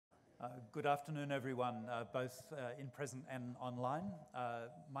Good afternoon, everyone, both in present and online.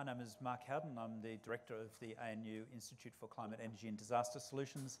 My name is Mark Howden. I'm the Director of the ANU Institute for Climate, Energy and Disaster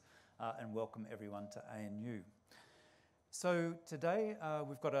Solutions, and welcome everyone to ANU. So today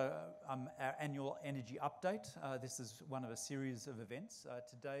we've got our annual energy update. This is one of a series of events.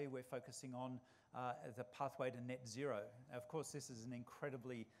 Today we're focusing on the pathway to net zero. Now, of course, this is an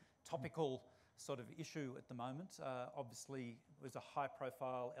incredibly topical sort of issue at the moment. Obviously, it was a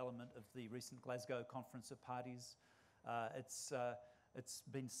high-profile element of the recent Glasgow Conference of Parties. It's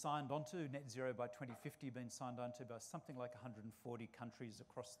been signed onto, net zero by 2050, been signed onto by something like 140 countries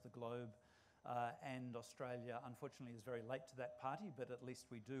across the globe. And Australia, unfortunately, is very late to that party, but at least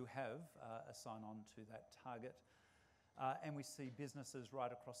we do have a sign-on to that target. And we see businesses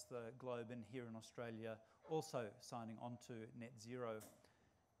right across the globe and here in Australia also signing on to net zero.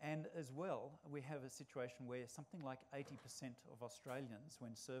 And as well, we have a situation where something like 80% of Australians,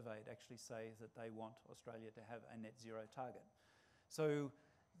 when surveyed, actually say that they want Australia to have a net zero target. So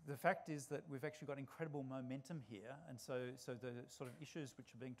the fact is that we've actually got incredible momentum here, and so the sort of issues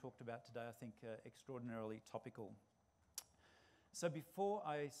which are being talked about today, I think, are extraordinarily topical. So before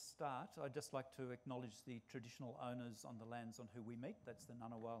I start, I'd just like to acknowledge the traditional owners on the lands on who we meet. That's the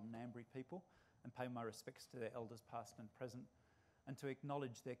Ngunnawal and Ngambri people, and pay my respects to their elders past and present, and to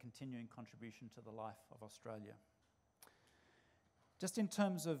acknowledge their continuing contribution to the life of Australia. Just in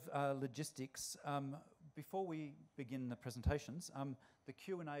terms of logistics, before we begin the presentations, the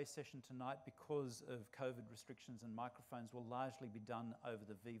Q&A session tonight, because of COVID restrictions and microphones, will largely be done over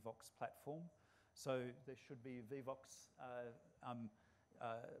the VVox platform. So there should be VVox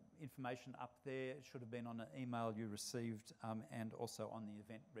information up there. It should have been on an email you received, and also on the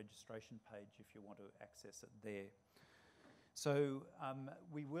event registration page if you want to access it there. So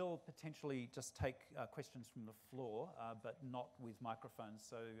we will potentially just take questions from the floor, but not with microphones.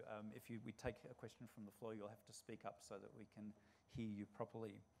 So if we take a question from the floor, you'll have to speak up so that we can hear you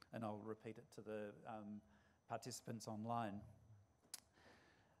properly. And I'll repeat it to the participants online.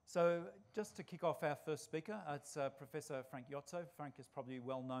 So just to kick off our first speaker, it's Professor Frank Jotzo. Frank is probably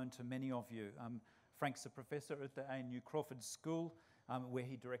well known to many of you. Frank's a professor at the ANU Crawford School, where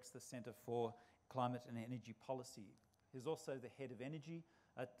he directs the Centre for Climate and Energy Policy. He's also the head of energy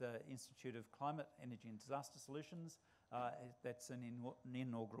at the Institute of Climate, Energy and Disaster Solutions. That's an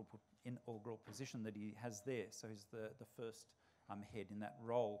inaugural position that he has there, so he's the first head in that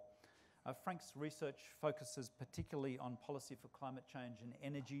role. Frank's research focuses particularly on policy for climate change and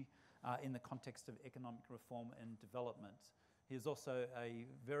energy in the context of economic reform and development. He is also a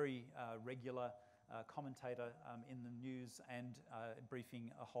very regular commentator in the news and briefing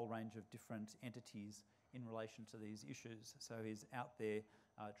a whole range of different entities in relation to these issues. So he's out there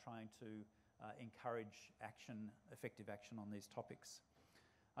trying to encourage action, effective action on these topics.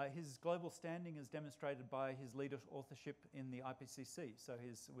 His global standing is demonstrated by his lead authorship in the IPCC. So he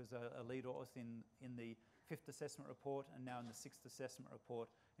was a lead author in the 5th Assessment Report and now in the 6th Assessment Report,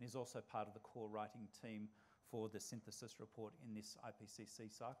 and he's also part of the core writing team for the synthesis report in this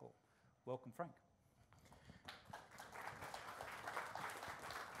IPCC cycle. Welcome, Frank.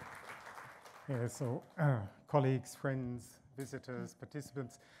 Yeah, so colleagues, friends, visitors,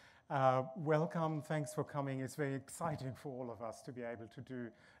 participants, welcome, thanks for coming. It's very exciting for all of us to be able to do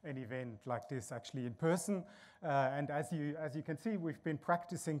an event like this actually in person. And as you can see, we've been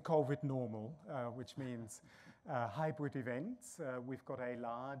practicing COVID normal, which means hybrid events. We've got a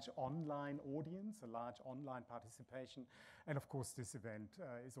large online audience, a large online participation. And of course, this event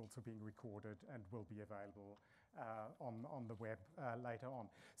is also being recorded and will be available on the web later on.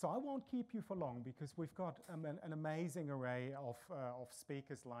 So I won't keep you for long because we've got an amazing array of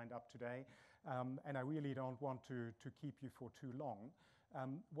speakers lined up today, and I really don't want to keep you for too long.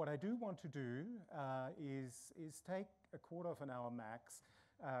 What I do want to do is take a quarter of an hour max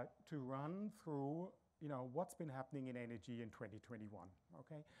to run through what's been happening in energy in 2021,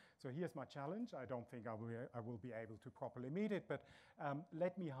 okay? So here's my challenge. I don't think I will be able to properly meet it, but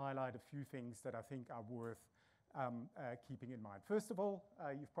let me highlight a few things that I think are worth keeping in mind. First of all,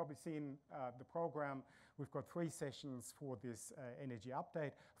 you've probably seen the program. We've got 3 sessions for this energy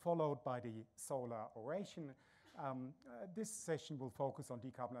update, followed by the Solar Oration. This session will focus on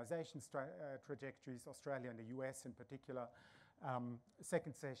decarbonisation trajectories, Australia and the US in particular.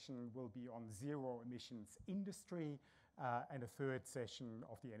 Second session will be on zero emissions industry, and a third session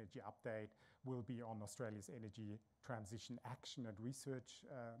of the energy update will be on Australia's energy transition action and research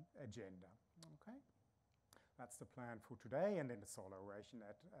agenda. Okay? That's the plan for today, and then the Solar Oration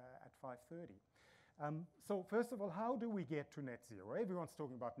at 5:30. So first of all, how do we get to net zero? Everyone's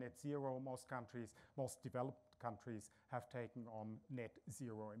talking about net zero. Most countries, most developed countries have taken on net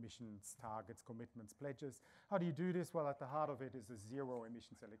zero emissions targets, commitments, pledges. How do you do this? Well, at the heart of it is a zero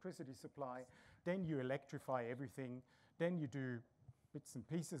emissions electricity supply. Then you electrify everything. Then you do bits and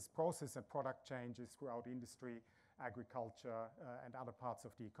pieces, process and product changes throughout industry, agriculture, and other parts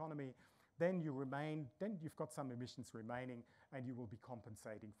of the economy. Then you've got some emissions remaining, and you will be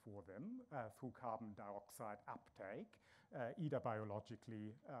compensating for them through carbon dioxide uptake, either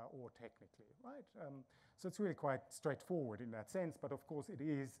biologically or technically, right? So it's really quite straightforward in that sense, but of course it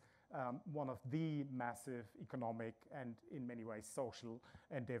is one of the massive economic and in many ways social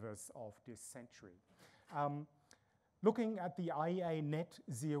endeavors of this century. Looking at the IEA net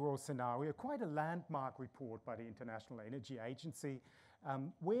zero scenario, quite a landmark report by the International Energy Agency.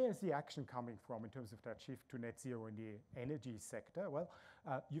 Where is the action coming from in terms of that shift to net zero in the energy sector? Well,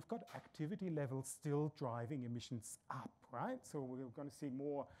 you've got activity levels still driving emissions up, right? So we're going to see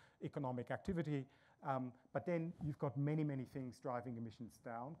more economic activity, but then you've got many, many things driving emissions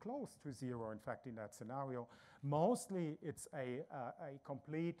down, close to zero, in fact, in that scenario. Mostly it's a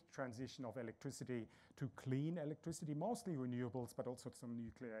complete transition of electricity to clean electricity, mostly renewables, but also some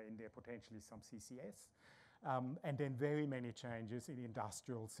nuclear in there, potentially some CCS. And then very many changes in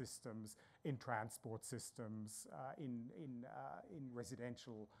industrial systems, in transport systems, in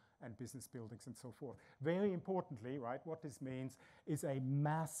residential and business buildings and so forth. Very importantly, right, what this means is a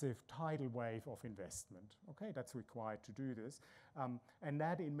massive tidal wave of investment, okay, that's required to do this. And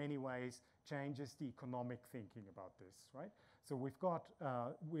that in many ways changes the economic thinking about this, right? So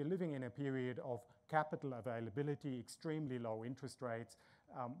we're living in a period of capital availability, extremely low interest rates,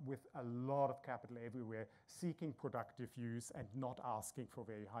 with a lot of capital everywhere, seeking productive use and not asking for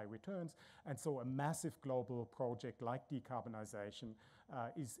very high returns. And so a massive global project like decarbonization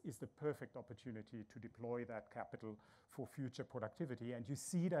is the perfect opportunity to deploy that capital for future productivity. And you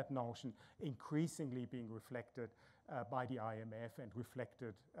see that notion increasingly being reflected by the IMF and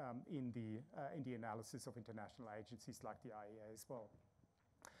reflected in the analysis of international agencies like the IEA as well.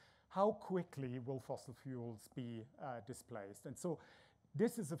 How quickly will fossil fuels be displaced? And so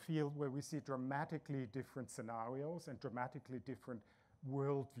this is a field where we see dramatically different scenarios and dramatically different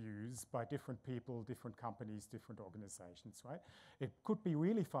worldviews by different people, different companies, different organizations, right? It could be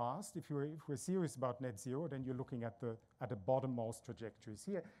really fast. If we're serious about net zero, then you're looking at the bottommost trajectories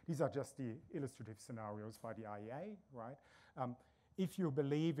here. These are just the illustrative scenarios by the IEA, right? If you're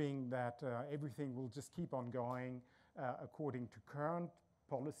believing that everything will just keep on going according to current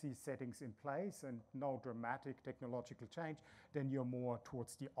policy settings in place and no dramatic technological change, then you're more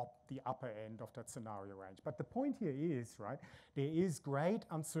towards the upper end of that scenario range. But the point here is, right, there is great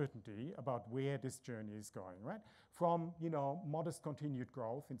uncertainty about where this journey is going, right? From, modest continued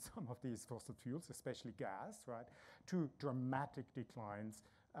growth in some of these fossil fuels, especially gas, right, to dramatic declines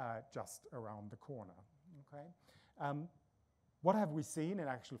just around the corner, okay? What have we seen in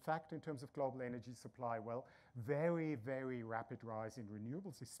actual fact in terms of global energy supply? Well, very, very rapid rise in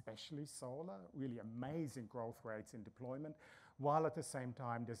renewables, especially solar, really amazing growth rates in deployment, while at the same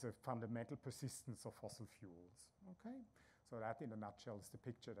time there's a fundamental persistence of fossil fuels, okay? So that in a nutshell is the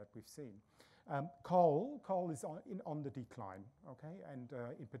picture that we've seen. Coal is on the decline, okay? And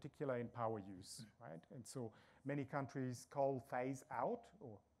in particular in power use, right? And so many countries coal phase out,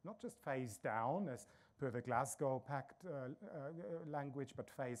 or not just phase down as per the Glasgow Pact language, but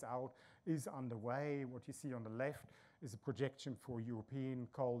phase out is underway. What you see on the left is a projection for European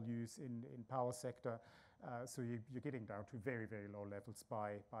coal use in power sector. So you're getting down to very, very low levels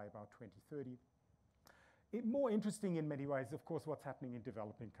by about 2030. More interesting in many ways, of course, what's happening in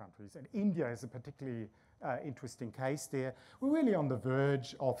developing countries. And India is a particularly interesting case there. We're really on the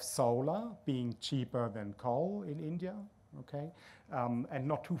verge of solar being cheaper than coal in India, okay? And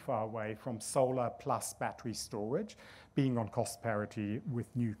not too far away from solar plus battery storage being on cost parity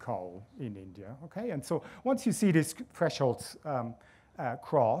with new coal in India, okay? And so once you see these thresholds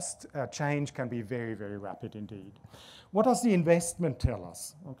crossed, change can be very, very rapid indeed. What does the investment tell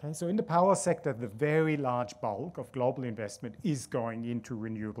us? Okay, so in the power sector, the very large bulk of global investment is going into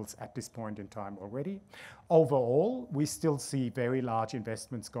renewables at this point in time already. Overall, we still see very large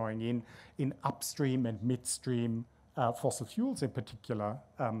investments going in upstream and midstream fossil fuels, in particular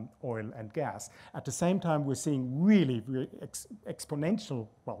oil and gas. At the same time, we're seeing really exponential,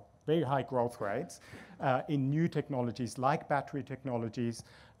 well, very high growth rates in new technologies like battery technologies,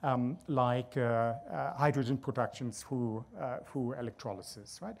 like hydrogen production through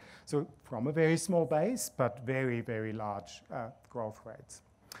electrolysis, right? So from a very small base, but very, very large growth rates.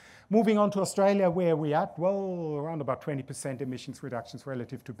 Moving on to Australia, where we're at, well, around about 20% emissions reductions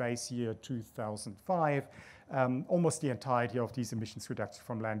relative to base year 2005. Almost the entirety of these emissions reductions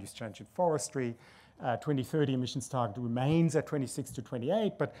from land use change and forestry. 2030 emissions target remains at 26 to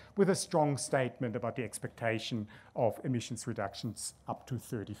 28, but with a strong statement about the expectation of emissions reductions up to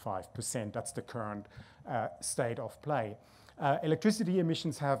 35%. That's the current state of play. Electricity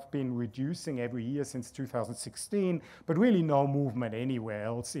emissions have been reducing every year since 2016, but really no movement anywhere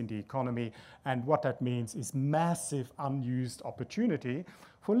else in the economy. And what that means is massive unused opportunity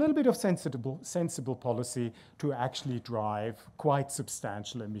for a little bit of sensible policy to actually drive quite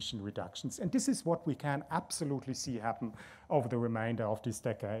substantial emission reductions. And this is what we can absolutely see happen over the remainder of this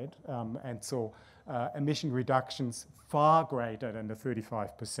decade. And so emission reductions far greater than the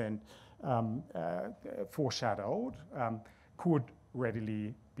 35% foreshadowed could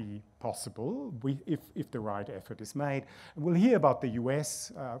readily be possible if the right effort is made. And we'll hear about the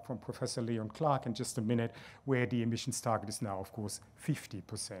US from Professor Leon Clarke in just a minute, where the emissions target is now, of course,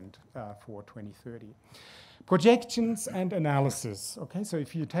 50% for 2030. Projections and analysis. Okay, so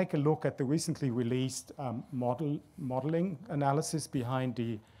if you take a look at the recently released modeling analysis behind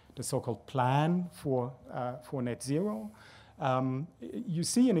the so-called plan for net zero, you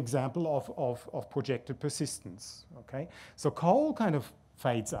see an example of projected persistence, okay? So coal kind of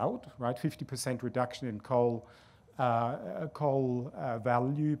fades out, right? 50% reduction in coal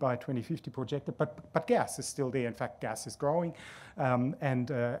value by 2050 projected, but gas is still there. In fact, gas is growing,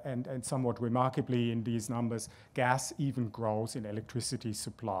 and somewhat remarkably in these numbers, gas even grows in electricity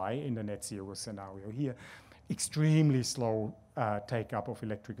supply in the net zero scenario here. Extremely slow take-up of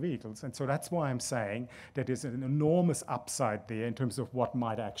electric vehicles. And so that's why I'm saying that there's an enormous upside there in terms of what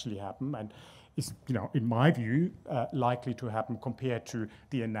might actually happen and is, in my view, likely to happen compared to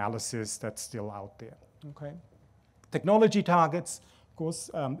the analysis that's still out there, okay? Technology targets, of course,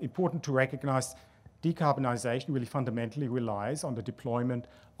 important to recognize. Decarbonization really fundamentally relies on the deployment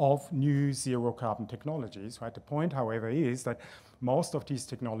of new zero-carbon technologies, right? The point, however, is that most of these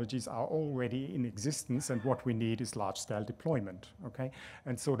technologies are already in existence, and what we need is large-scale deployment, okay?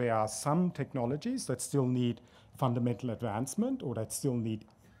 And so there are some technologies that still need fundamental advancement or that still need,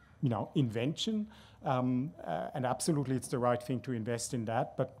 invention, and absolutely it's the right thing to invest in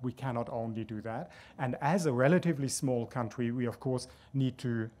that, but we cannot only do that. And as a relatively small country, we of course need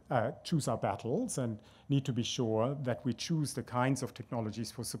to choose our battles and need to be sure that we choose the kinds of technologies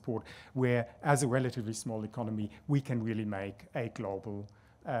for support where, as a relatively small economy, we can really make a global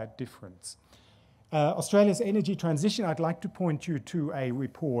difference. Australia's energy transition, I'd like to point you to a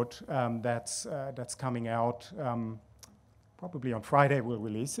report that's coming out. Probably on Friday we'll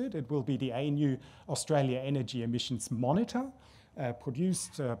release it. It will be the ANU Australia Energy Emissions Monitor,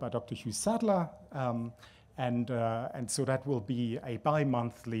 produced by Dr. Hugh Sadler. And so that will be a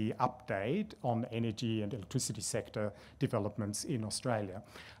bi-monthly update on energy and electricity sector developments in Australia.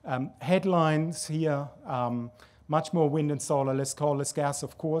 Headlines here, much more wind and solar, less coal, less gas,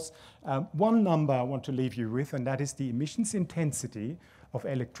 of course. One number I want to leave you with, and that is the emissions intensity of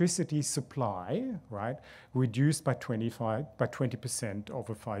electricity supply, right, reduced by 20%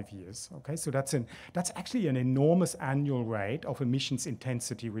 over 5 years. Okay, so that's actually an enormous annual rate of emissions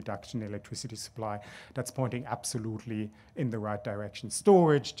intensity reduction in electricity supply. That's pointing absolutely in the right direction.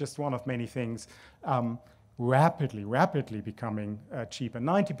 Storage, just one of many things, rapidly becoming cheaper.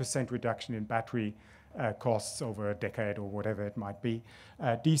 90% reduction in battery costs over a decade or whatever it might be.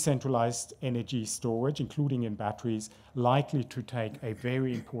 Decentralized energy storage, including in batteries, likely to take a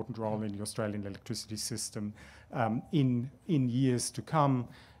very important role in the Australian electricity system in years to come.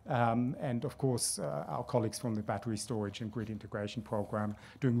 And of course, our colleagues from the Battery Storage and Grid Integration Program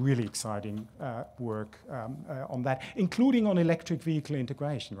doing really exciting work on that, including on electric vehicle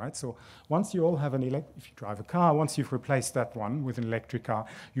integration, right? So once you all have if you drive a car, once you've replaced that one with an electric car,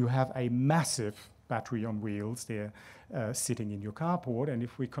 you have a massive battery on wheels there sitting in your carport. And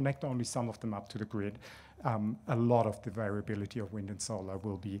if we connect only some of them up to the grid, a lot of the variability of wind and solar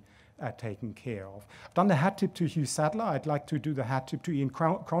will be taken care of. I've done the hat tip to Hugh Sadler. I'd like to do the hat tip to Ian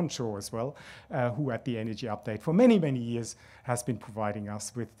Cronshaw as well, who at the Energy Update for many, many years has been providing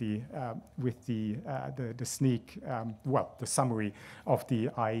us with the summary of the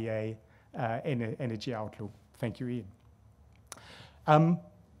IEA Energy Outlook. Thank you, Ian.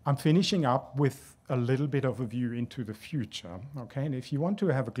 I'm finishing up with a little bit of a view into the future, okay? And if you want to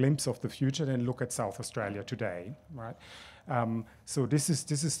have a glimpse of the future, then look at South Australia today, right? So this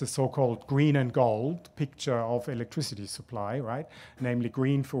is the so-called green and gold picture of electricity supply, right? Namely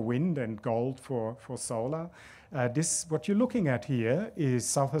green for wind and gold for solar. What you're looking at here is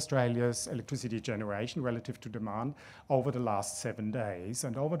South Australia's electricity generation relative to demand over the last 7 days.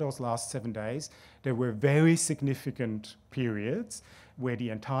 And over those last 7 days, there were very significant periods where the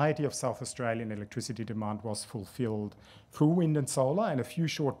entirety of South Australian electricity demand was fulfilled through wind and solar, and a few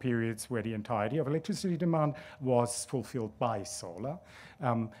short periods where the entirety of electricity demand was fulfilled by solar.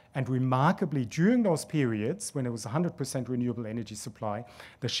 And remarkably, during those periods, when it was 100% renewable energy supply,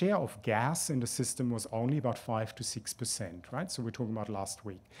 the share of gas in the system was only about 5 to 6%, right? So we're talking about last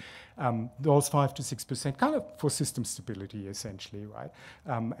week. Those 5 to 6% kind of for system stability, essentially, right?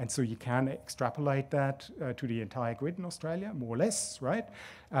 And so you can extrapolate that to the entire grid in Australia, more or less, right?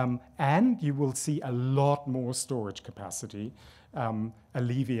 And you will see a lot more storage capacity,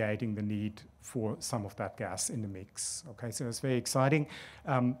 alleviating the need for some of that gas in the mix. Okay, so it's very exciting.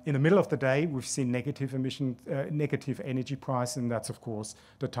 In the middle of the day, we've seen negative energy price, and that's of course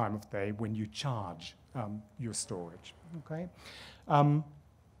the time of day when you charge your storage. Okay.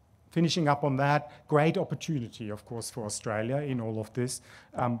 Finishing up on that, great opportunity, of course, for Australia in all of this,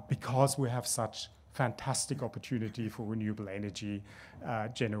 because we have such fantastic opportunity for renewable energy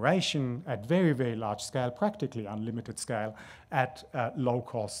generation at very, very large scale, practically unlimited scale, at low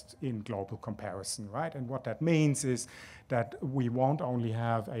cost in global comparison, right? And what that means is that we won't only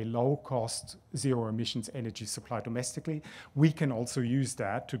have a low cost, zero emissions energy supply domestically, we can also use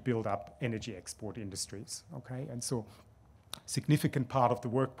that to build up energy export industries, okay? And so significant part of the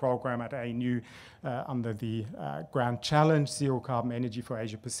work program at ANU under the Grand Challenge, Zero Carbon Energy for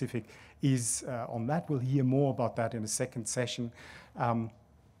Asia Pacific, is on that. We'll hear more about that in the second session.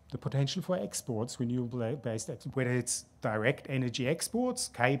 The potential for exports, renewable-based exports, whether it's direct energy exports,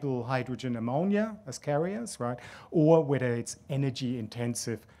 cable, hydrogen, ammonia as carriers, right? Or whether it's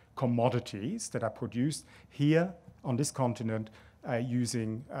energy-intensive commodities that are produced here on this continent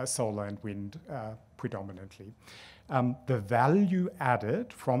using solar and wind predominantly. The value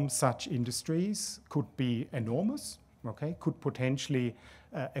added from such industries could be enormous, okay? Could potentially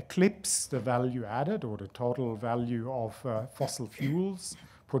eclipse the value added or the total value of fossil fuels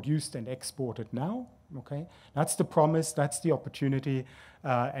produced and exported now, okay? That's the promise, that's the opportunity,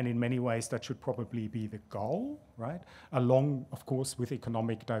 and in many ways that should probably be the goal, right? Along, of course, with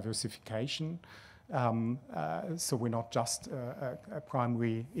economic diversification. So we're not just a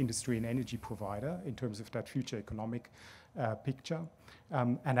primary industry and energy provider in terms of that future economic picture.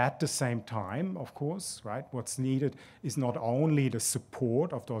 And at the same time, of course, right, what's needed is not only the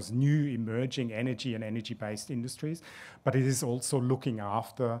support of those new emerging energy and energy-based industries, but it is also looking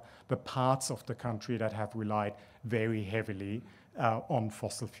after the parts of the country that have relied very heavily on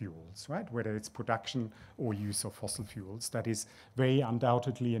fossil fuels, right? Whether it's production or use of fossil fuels. That is very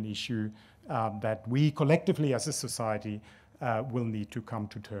undoubtedly an issue that we collectively as a society will need to come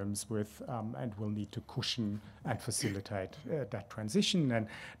to terms with and will need to cushion and facilitate that transition. And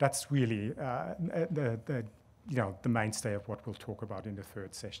that's really the mainstay of what we'll talk about in the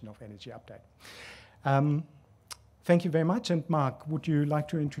third session of Energy Update. Thank you very much. And Mark, would you like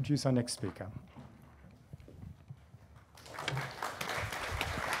to introduce our next speaker?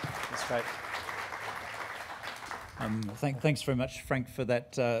 That's great. Thanks very much, Frank, for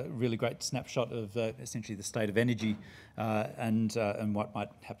that really great snapshot of essentially the state of energy and what might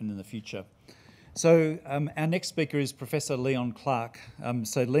happen in the future. So our next speaker is Professor Leon Clarke.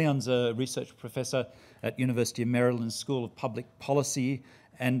 So Leon's a research professor at University of Maryland School of Public Policy,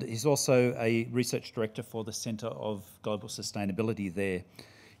 and he's also a research director for the Centre of Global Sustainability there.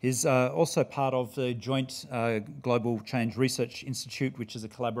 He's also part of the joint Global Change Research Institute, which is a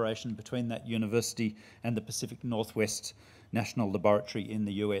collaboration between that university and the Pacific Northwest National Laboratory in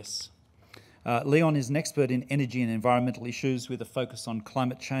the US. Leon is an expert in energy and environmental issues with a focus on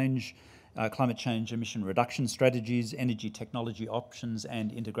climate change emission reduction strategies, energy technology options,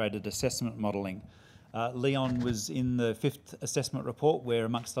 and integrated assessment modelling. Leon was in the 5th assessment report where,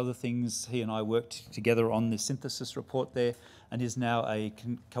 amongst other things, he and I worked together on the synthesis report there, and is now a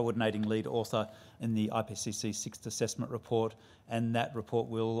coordinating lead author in the IPCC 6th assessment report, and that report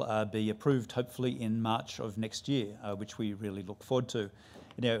will be approved hopefully in March of next year, which we really look forward to.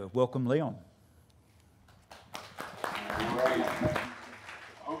 Now, welcome, Leon. Great.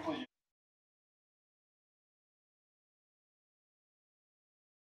 Hopefully.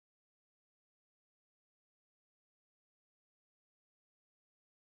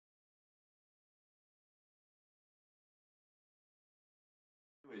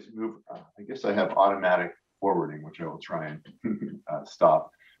 I guess I have automatic forwarding, which I will try and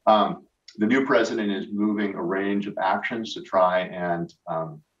stop. The new president is moving a range of actions to try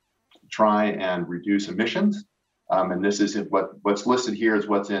and reduce emissions. And this is what's listed here is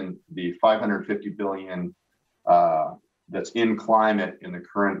what's in the $550 billion that's in climate in the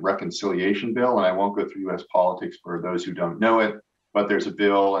current reconciliation bill. And I won't go through US politics for those who don't know it, but there's a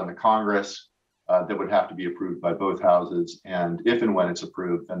bill in the Congress that would have to be approved by both houses. And if and when it's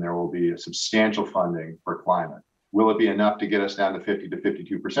approved, then there will be a substantial funding for climate. Will it be enough to get us down to 50 to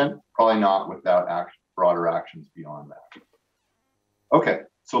 52%? Probably not without broader actions beyond that. Okay,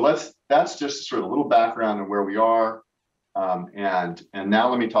 so that's just sort of a little background on where we are. And now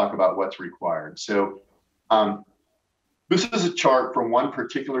let me talk about what's required. So this is a chart from one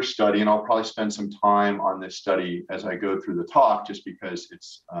particular study, and I'll probably spend some time on this study as I go through the talk, just because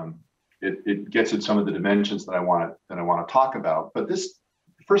it gets at some of the dimensions that I want to talk about. But the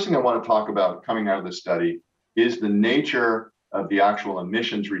first thing I want to talk about coming out of the study is the nature of the actual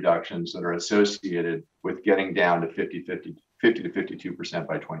emissions reductions that are associated with getting down to 50 to 52%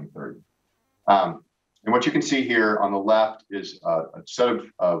 by 2030. And what you can see here on the left is a set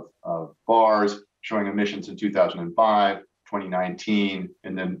of bars showing emissions in 2005, 2019,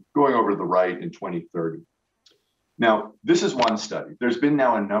 and then going over to the right in 2030. Now, this is one study. There's been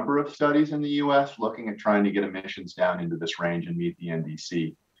now a number of studies in the US looking at trying to get emissions down into this range and meet the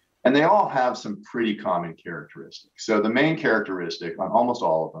NDC. And they all have some pretty common characteristics. So the main characteristic on almost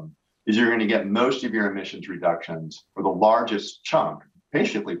all of them is you're going to get most of your emissions reductions, or the largest chunk,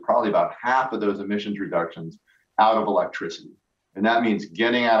 basically probably about half of those emissions reductions, out of electricity. And that means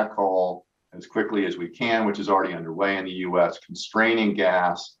getting out of coal as quickly as we can, which is already underway in the US, constraining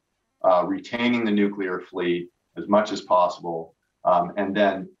gas, retaining the nuclear fleet as much as possible, and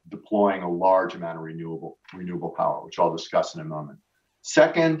then deploying a large amount of renewable power, which I'll discuss in a moment.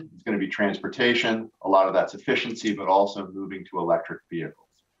 Second is going to be transportation. A lot of that's efficiency, but also moving to electric vehicles.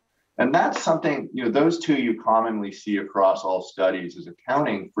 And that's something, those two you commonly see across all studies as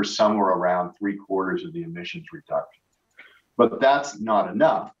accounting for somewhere around 3/4 of the emissions reduction. But that's not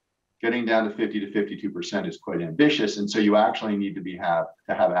enough. Getting down to 50 to 52% is quite ambitious. And so you actually need to have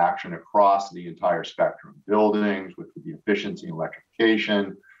action across the entire spectrum: buildings, which would be efficiency and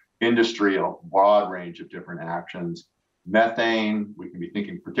electrification, industry, a broad range of different actions, methane, we can be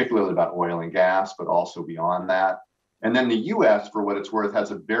thinking particularly about oil and gas, but also beyond that. And then the US, for what it's worth, has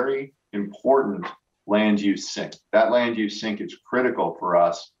a very important land use sink. That land use sink is critical for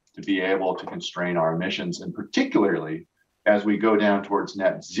us to be able to constrain our emissions, and particularly as we go down towards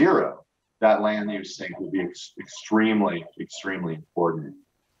net zero, that land use sink will be extremely, extremely important.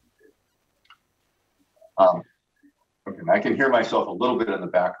 Okay, I can hear myself a little bit in the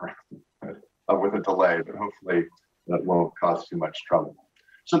background with a delay, but hopefully that won't cause too much trouble.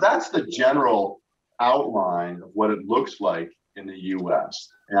 So that's the general outline of what it looks like in the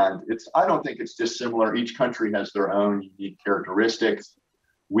US. And I don't think it's dissimilar. Each country has their own unique characteristics.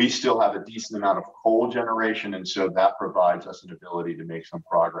 We still have a decent amount of coal generation, and so that provides us an ability to make some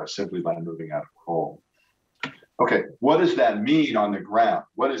progress simply by moving out of coal. Okay, what does that mean on the ground?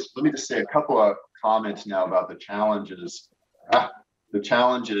 Let me just say a couple of comments now about the challenges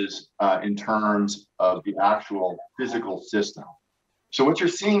in terms of the actual physical system. So what you're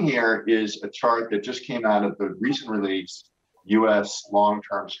seeing here is a chart that just came out of the recent release US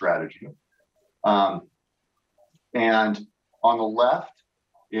long-term strategy. And on the left,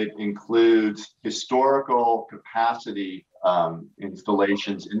 it includes historical capacity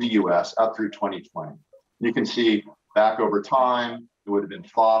installations in the US up through 2020. You can see back over time, it would have been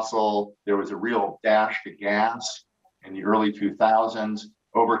fossil. There was a real dash to gas in the early 2000s.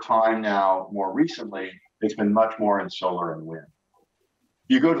 Over time now, more recently, it's been much more in solar and wind.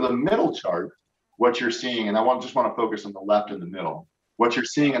 If you go to the middle chart, what you're seeing, and I just want to focus on the left and the middle, what you're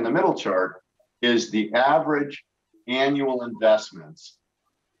seeing in the middle chart is the average annual investments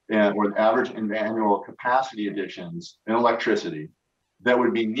or the average annual capacity additions in electricity that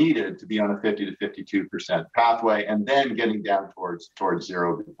would be needed to be on a 50 to 52% pathway, and then getting down towards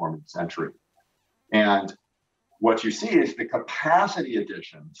zero before mid-century. And what you see is the capacity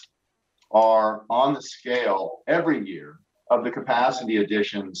additions are on the scale every year of the capacity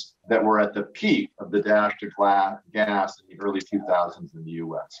additions that were at the peak of the dash to gas in the early 2000s in the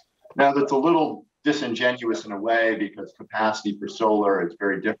US. Now, that's a little disingenuous in a way because capacity for solar is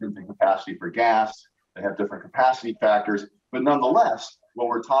very different than capacity for gas. They have different capacity factors, but nonetheless, what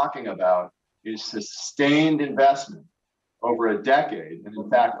we're talking about is sustained investment over a decade, and in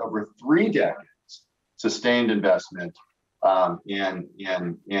fact, over 3 decades, sustained investment in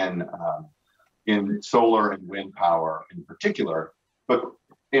solar and wind power in particular, but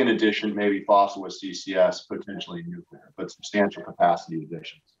in addition, maybe fossil with CCS, potentially nuclear, but substantial capacity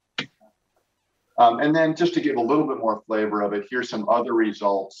additions. And then just to give a little bit more flavor of it, here's some other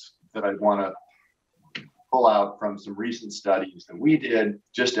results that I want to pull out from some recent studies that we did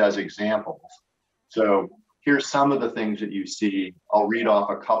just as examples. So here's some of the things that you see. I'll read off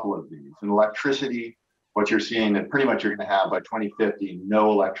a couple of these. In electricity, what you're seeing that pretty much you're going to have by 2050,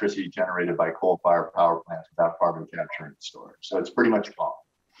 no electricity generated by coal-fired power plants without carbon capture and storage. So it's pretty much gone.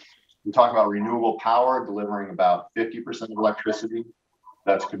 We talk about renewable power delivering about 50% of electricity.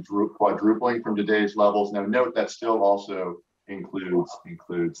 That's quadrupling from today's levels. Now note that still also includes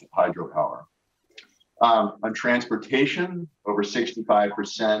hydropower. On transportation, over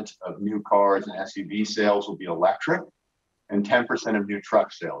 65% of new cars and SUV sales will be electric, and 10% of new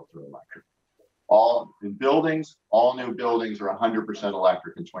truck sales are electric. All in buildings, all new buildings are 100%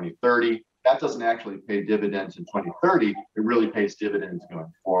 electric in 2030. That doesn't actually pay dividends in 2030. It really pays dividends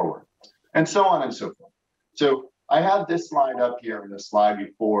going forward, and so on and so forth. So I had this slide up here and the slide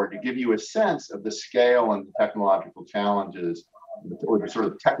before to give you a sense of the scale and the technological challenges, or the sort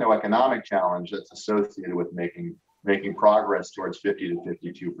of techno-economic challenge that's associated with making progress towards 50 to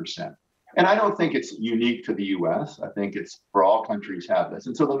 52%. And I don't think it's unique to the US. I think it's for all countries have this.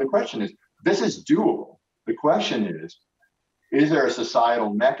 And so then the question is, this is doable. The question is there a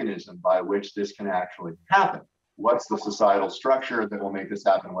societal mechanism by which this can actually happen? What's the societal structure that will make this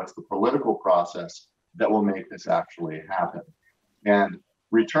happen? What's the political process that will make this actually happen? And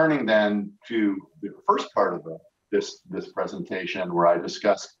returning then to the first part of this presentation, where I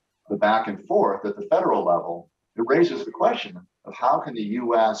discussed the back and forth at the federal level, it raises the question of how can the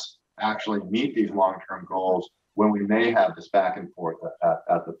US actually meet these long-term goals when we may have this back and forth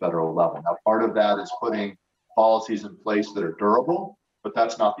at the federal level. Now, part of that is putting policies in place that are durable, but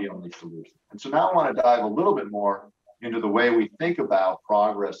that's not the only solution. And so now I want to dive a little bit more into the way we think about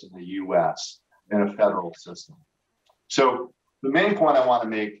progress in the US in a federal system. So the main point I want to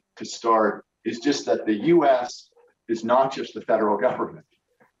make to start is just that the US is not just the federal government.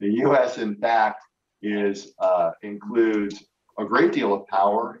 The US, in fact, includes a great deal of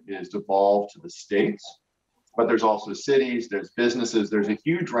power is devolved to the states, but there's also cities, there's businesses, there's a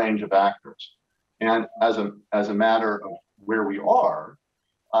huge range of actors. And as a matter of where we are,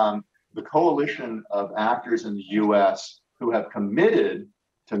 the coalition of actors in the US who have committed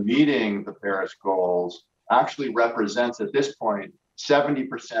to meeting the Paris goals actually represents at this point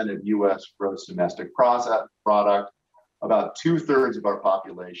 70% of US gross domestic product, about 2/3 of our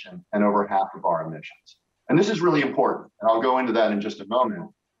population, and over half of our emissions. And this is really important, and I'll go into that in just a moment.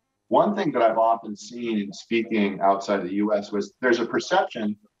 One thing that I've often seen in speaking outside of the US was there's a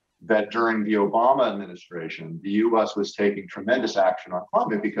perception that during the Obama administration, the US was taking tremendous action on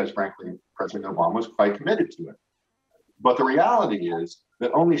climate because, frankly, President Obama was quite committed to it. But the reality is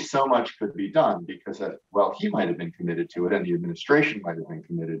that only so much could be done because, well, he might have been committed to it and the administration might have been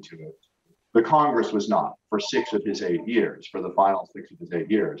committed to it. The Congress was not for 6 of his 8 years, for the final 6 of his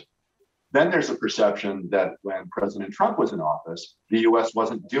 8 years. Then there's a perception that when President Trump was in office, the US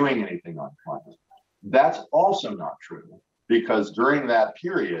wasn't doing anything on climate. That's also not true, because during that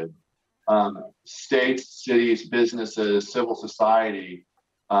period, states, cities, businesses, civil society,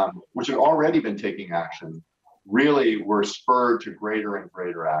 which had already been taking action, really were spurred to greater and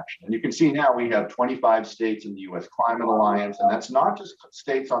greater action. And you can see now we have 25 states in the US Climate Alliance, and that's not just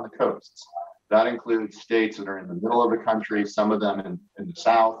states on the coasts. That includes states that are in the middle of the country, some of them in the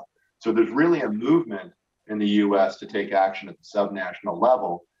South. So there's really a movement in the US to take action at the subnational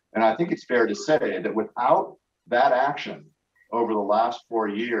level. And I think it's fair to say that without that action over the last 4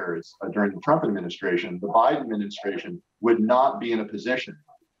 years during the Trump administration, the Biden administration would not be in a position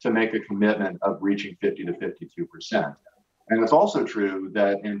to make a commitment of reaching 50 to 52%. And it's also true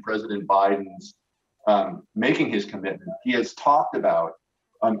that in President Biden's making his commitment, he has talked about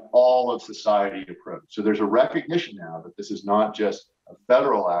an all of society approach. So there's a recognition now that this is not just a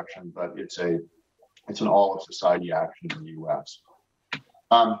federal action, but it's an all of society action in the US.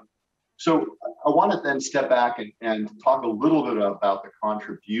 So I want to then step back and talk a little bit about the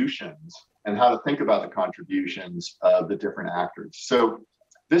contributions and how to think about the contributions of the different actors. So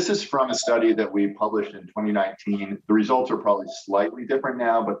this is from a study that we published in 2019. The results are probably slightly different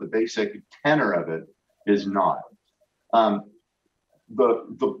now, but the basic tenor of it is not.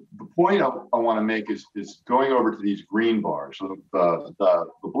 The point I want to make is going over to these green bars. So the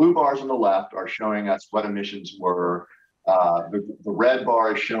blue bars on the left are showing us what emissions were. The red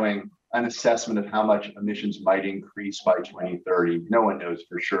bar is showing an assessment of how much emissions might increase by 2030. No one knows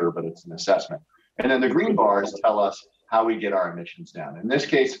for sure, but it's an assessment. And then the green bars tell us how we get our emissions down. In this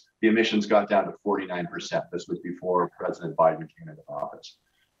case, the emissions got down to 49%. This was before President Biden came into office.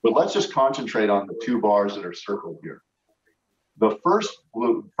 But let's just concentrate on the 2 bars that are circled here. The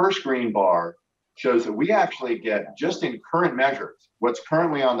first green bar shows that we actually get, just in current measures, what's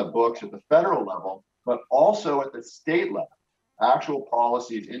currently on the books at the federal level, but also at the state level. Actual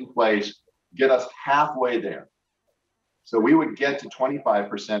policies in place get us halfway there. So we would get to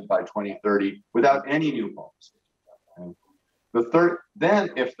 25% by 2030 without any new policy. Okay. Then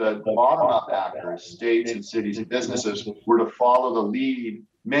if the bottom-up actors, states and cities and businesses, were to follow the lead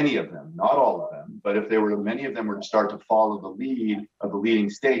many of them, not all of them, but if many of them were to start to follow the lead of the leading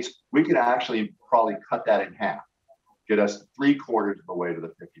states, we could actually probably cut that in half, get us 3/4 of the way to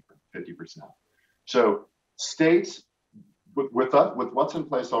the 50%. So states with what's in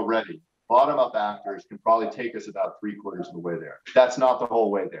place already, bottom-up actors can probably take us about 3/4 of the way there. That's not the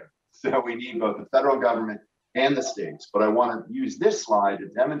whole way there. So we need both the federal government and the states. But I want to use this slide to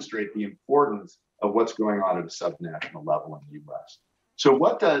demonstrate the importance of what's going on at a subnational level in the US. So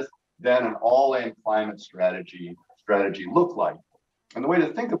what does then an all-in climate strategy look like? And the way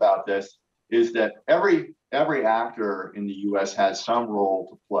to think about this is that every actor in the US has some role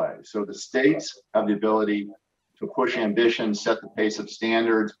to play. So the states have the ability to push ambition, set the pace of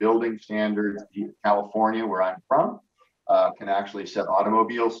standards, building standards. California, where I'm from, can actually set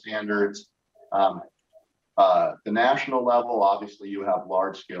automobile standards. The national level, obviously, you have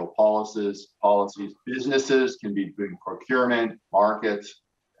large-scale policies. Businesses can be doing procurement, markets,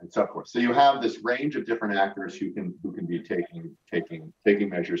 and so forth. So you have this range of different actors who can be taking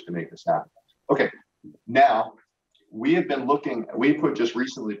measures to make this happen. Okay, now we just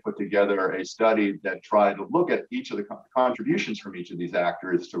recently put together a study that tried to look at each of the contributions from each of these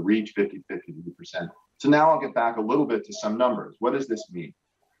actors to reach 50%. So now I'll get back a little bit to some numbers. What does this mean?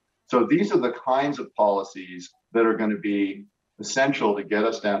 So these are the kinds of policies that are going to be essential to get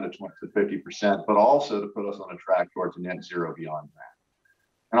us down to 50%, but also to put us on a track towards net zero beyond that.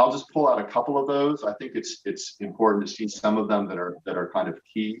 And I'll just pull out a couple of those. I think it's important to see some of them that are kind of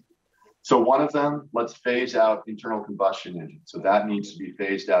key. So one of them, let's phase out internal combustion engines. So that needs to be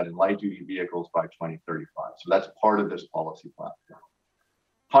phased out in light duty vehicles by 2035. So that's part of this policy platform.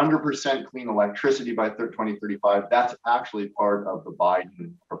 100% clean electricity by 2035. That's actually part of the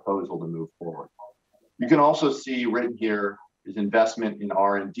Biden proposal to move forward. You can also see written here is investment in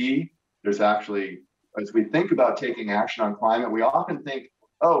R&D. There's actually, as we think about taking action on climate, we often think,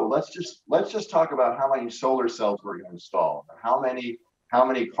 oh, let's just talk about how many solar cells we're going to install, how many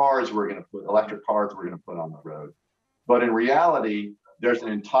cars we're going to put, electric cars we're going to put on the road. But in reality, there's an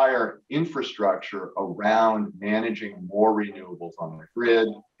entire infrastructure around managing more renewables on the grid.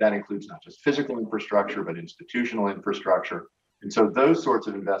 That includes not just physical infrastructure, but institutional infrastructure. And so those sorts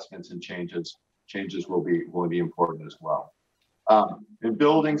of investments and changes will be important as well. In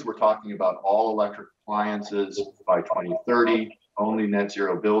buildings, we're talking about all electric appliances by 2030, only net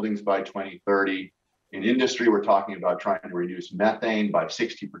zero buildings by 2030. In industry, we're talking about trying to reduce methane by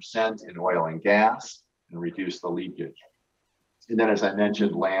 60% in oil and gas and reduce the leakage. And then, as I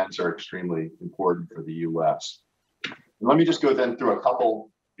mentioned, lands are extremely important for the US. And let me just go then through a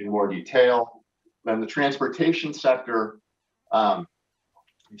couple in more detail. Then the transportation sector,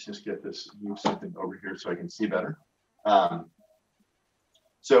 let's just move something over here so I can see better.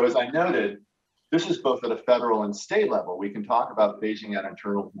 So as I noted, this is both at a federal and state level. We can talk about phasing out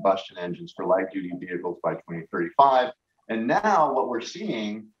internal combustion engines for light duty vehicles by 2035. And now what we're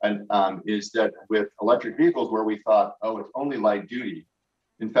seeing is that with electric vehicles where we thought, oh, it's only light duty.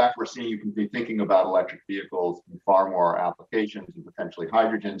 In fact, we're seeing you can be thinking about electric vehicles in far more applications and potentially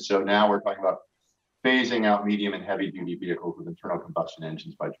hydrogen. So now we're talking about phasing out medium and heavy duty vehicles with internal combustion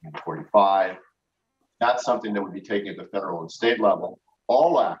engines by 2045. That's something that would be taken at the federal and state level.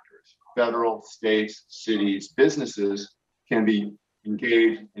 All actors, federal, states, cities, businesses can be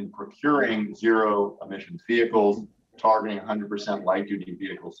engaged in procuring zero emissions vehicles, targeting 100% light duty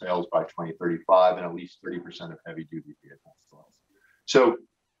vehicle sales by 2035 and at least 30% of heavy duty vehicle sales. So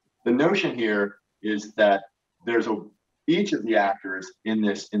the notion here is that each of the actors in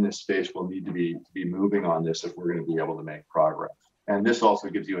this space will need to be moving on this if we're going to be able to make progress. And this also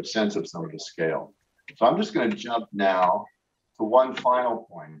gives you a sense of some of the scale. So I'm just going to jump now to one final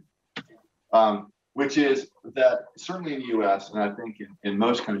point, which is that certainly in the US, and I think in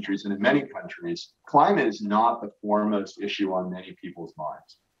most countries and in many countries, climate is not the foremost issue on many people's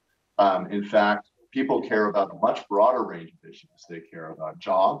minds. In fact, people care about a much broader range of issues. They care about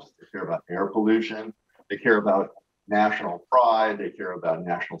jobs, they care about air pollution, they care about national pride, they care about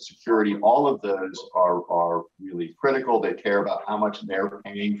national security. All of those are really critical. They care about how much they're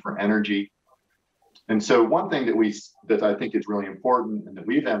paying for energy. And so one thing that I think is really important and that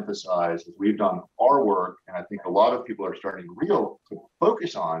we've emphasized as we've done our work, and I think a lot of people are starting to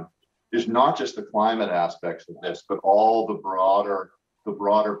focus on, is not just the climate aspects of this, but all the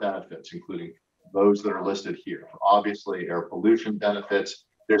broader benefits, including those that are listed here. Obviously, air pollution benefits.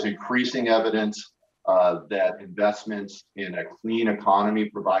 There's increasing evidence that investments in a clean economy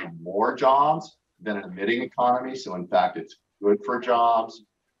provide more jobs than an emitting economy. So in fact, it's good for jobs.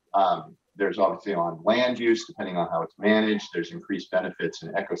 There's obviously on land use, depending on how it's managed. There's increased benefits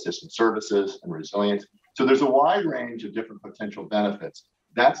in ecosystem services and resilience. So there's a wide range of different potential benefits.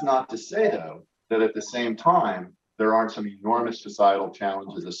 That's not to say, though, that at the same time, there aren't some enormous societal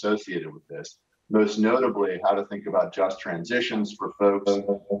challenges associated with this. Most notably, how to think about just transitions for folks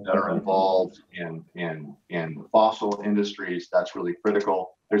that are involved in fossil industries. That's really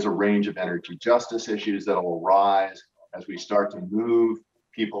critical. There's a range of energy justice issues that will arise as we start to move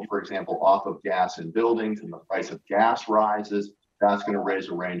people, for example, off of gas in buildings, and the price of gas rises. That's going to raise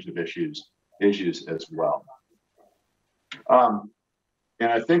a range of issues as well.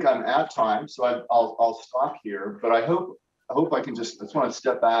 And I think I'm at time, so I'll stop here. But I hope I just want to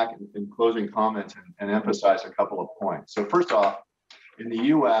step back in closing comments and emphasize a couple of points. So first off, in the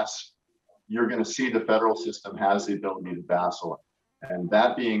U.S., you're going to see the federal system has the ability to vacillate. And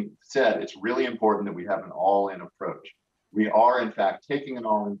that being said, it's really important that we have an all-in approach. We are, in fact, taking an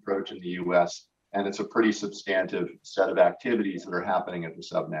all-in approach in the U.S., and it's a pretty substantive set of activities that are happening at the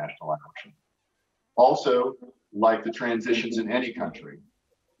subnational action. Also, like the transitions in any country,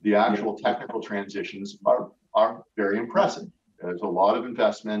 the actual technical transitions are very impressive. There's a lot of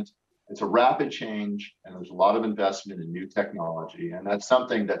investment. It's a rapid change, and there's a lot of investment in new technology. And that's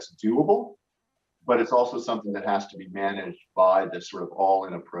something that's doable, but it's also something that has to be managed by this sort of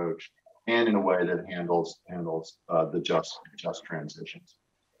all-in approach and in a way that handles the just transitions.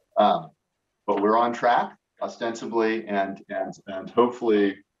 But we're on track, ostensibly, and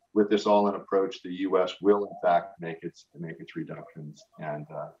hopefully with this all-in approach, the U.S. will in fact make its reductions and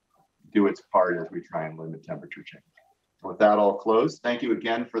do its part as we try and limit temperature change. With that, I'll close. Thank you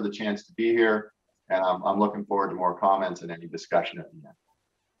again for the chance to be here, and I'm looking forward to more comments and any discussion at the end.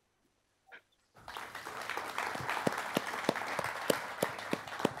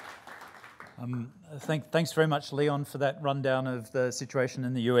 Thanks very much, Leon, for that rundown of the situation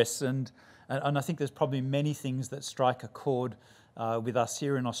in the US, and I think there's probably many things that strike a chord with us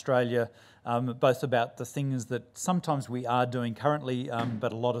here in Australia, both about the things that sometimes we are doing currently,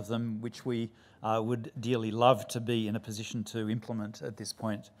 but a lot of them which we would dearly love to be in a position to implement at this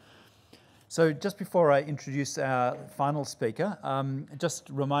point. So just before I introduce our final speaker, just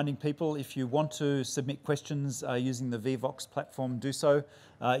reminding people, if you want to submit questions using the VVox platform, do so.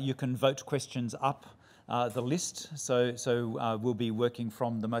 You can vote questions up the list, so we'll be working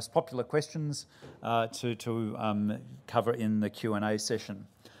from the most popular questions to cover in the Q&A session.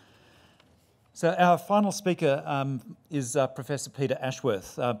 So our final speaker is Professor Peter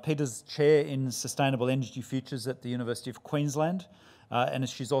Ashworth. Peter's Chair in Sustainable Energy Futures at the University of Queensland, and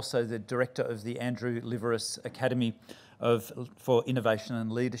she's also the Director of the Andrew Liveris Academy for Innovation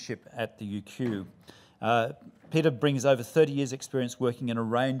and Leadership at the UQ. Peter brings over 30 years' experience working in a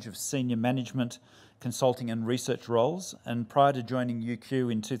range of senior management, consulting and research roles, and prior to joining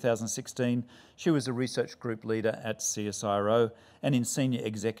UQ in 2016, she was a research group leader at CSIRO and in senior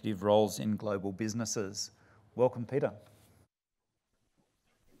executive roles in global businesses. Welcome, Peter.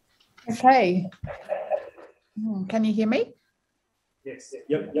 Okay. Can you hear me? Yes.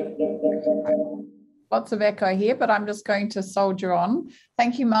 Yep. Lots of echo here, but I'm just going to soldier on.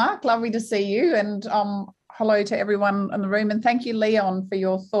 Thank you, Mark. Lovely to see you, and hello to everyone in the room, and thank you, Leon, for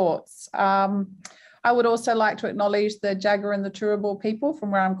your thoughts. I would also like to acknowledge the Jagera and the Turrbal people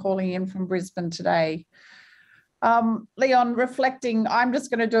from where I'm calling in from Brisbane today. Leon, reflecting, I'm just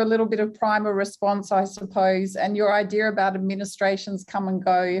going to do a little bit of primer response, I suppose, and your idea about administrations come and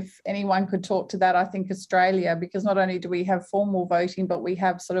go, if anyone could talk to that, I think Australia, because not only do we have formal voting, but we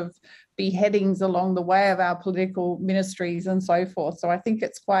have sort of beheadings along the way of our political ministries and so forth. So I think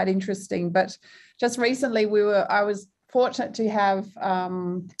it's quite interesting. But just recently I was fortunate to have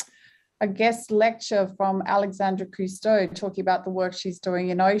a guest lecture from Alexandra Cousteau talking about the work she's doing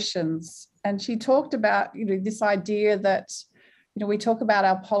in oceans. And she talked about, this idea that, we talk about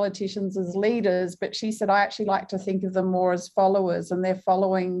our politicians as leaders, but she said, I actually like to think of them more as followers, and they're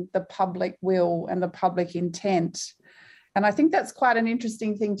following the public will and the public intent. And I think that's quite an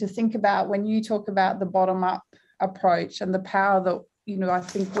interesting thing to think about when you talk about the bottom-up approach and the power that, I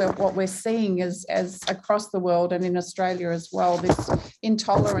think what we're seeing is as across the world and in Australia as well, this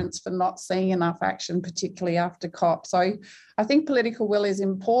intolerance for not seeing enough action, particularly after COP. So I think political will is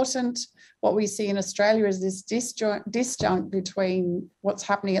important. What we see in Australia is this disjunct between what's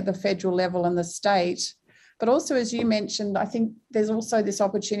happening at the federal level and the state. But also, as you mentioned, I think there's also this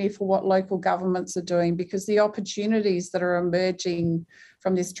opportunity for what local governments are doing, because the opportunities that are emerging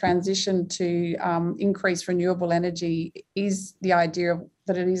from this transition to increase renewable energy is the idea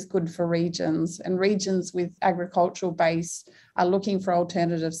that it is good for regions, and regions with agricultural base are looking for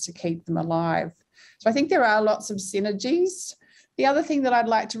alternatives to keep them alive. So I think there are lots of synergies. The other thing that I'd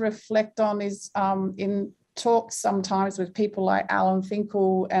like to reflect on is in talks sometimes with people like Alan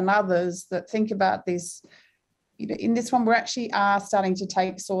Finkel and others that think about this, in this one, we actually are starting to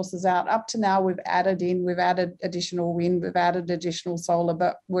take sources out. Up to now, we've added additional wind, we've added additional solar,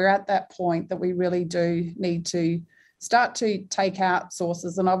 but we're at that point that we really do need to start to take out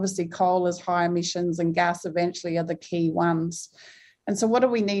sources. And obviously coal is high emissions and gas eventually are the key ones. And so what do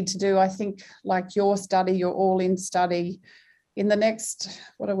we need to do? I think like your study, your all-in study, in the next,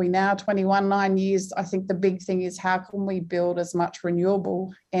 what are we now, 9 years, I think the big thing is how can we build as much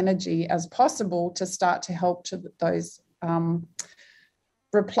renewable energy as possible to start to help to those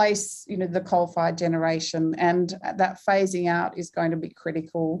replace, the coal-fired generation. And that phasing out is going to be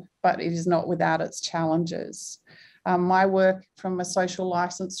critical, but it is not without its challenges. My work from a social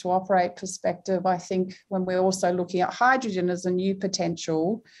license to operate perspective, I think when we're also looking at hydrogen as a new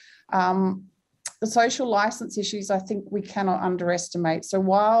potential, the social license issues, I think we cannot underestimate. So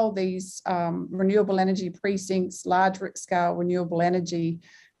while these renewable energy precincts, large scale renewable energy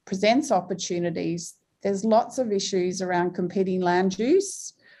presents opportunities, there's lots of issues around competing land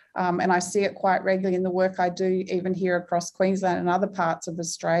use. And I see it quite regularly in the work I do, even here across Queensland and other parts of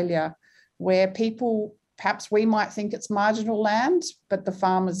Australia, where people, perhaps we might think it's marginal land, but the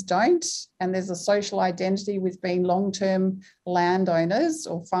farmers don't. And there's a social identity with being long-term landowners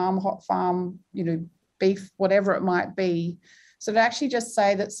or hot farm, beef, whatever it might be. So to actually just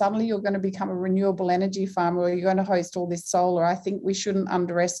say that suddenly you're going to become a renewable energy farmer or you're going to host all this solar, I think we shouldn't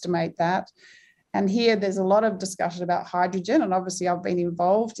underestimate that. And here there's a lot of discussion about hydrogen, and obviously I've been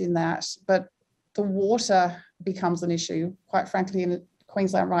involved in that, but the water becomes an issue. Quite frankly, in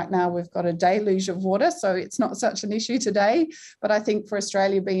Queensland right now, we've got a deluge of water, so it's not such an issue today. But I think for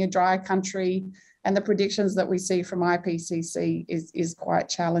Australia being a dry country and the predictions that we see from IPCC is quite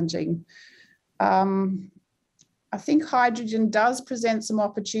challenging. I think hydrogen does present some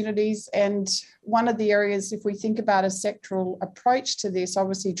opportunities, and one of the areas, if we think about a sectoral approach to this,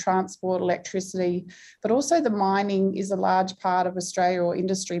 obviously transport, electricity, but also the mining is a large part of Australia, or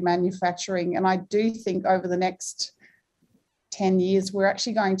industry manufacturing. And I do think over the next 10 years, we're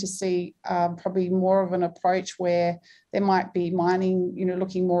actually going to see probably more of an approach where there might be mining,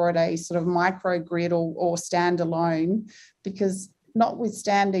 looking more at a sort of microgrid or standalone, because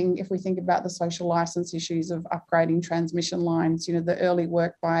notwithstanding, if we think about the social license issues of upgrading transmission lines, the early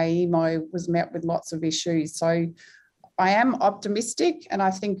work by EMO was met with lots of issues. So I am optimistic, and I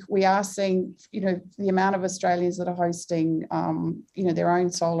think we are seeing, the amount of Australians that are hosting, their own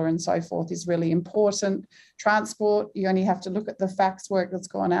solar and so forth is really important. Transport, you only have to look at the facts work that's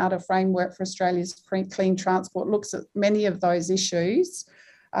gone out. A framework for Australia's clean transport looks at many of those issues.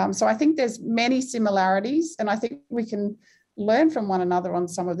 So I think there's many similarities, and I think we can learn from one another on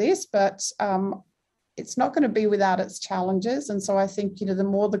some of this, but it's not going to be without its challenges. And so I think, the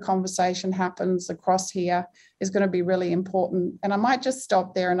more the conversation happens across here is going to be really important. And I might just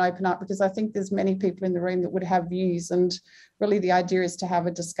stop there and open up, because I think there's many people in the room that would have views, and really the idea is to have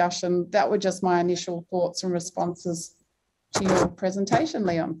a discussion. That were just my initial thoughts and responses to your presentation,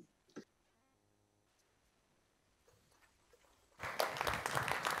 Leon.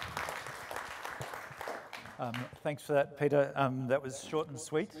 Thanks for that, Peter. That was short and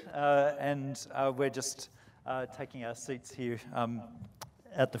sweet. And we're just taking our seats here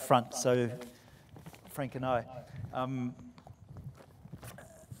at the front. So Frank and I.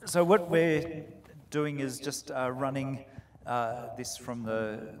 So what we're doing is just running this from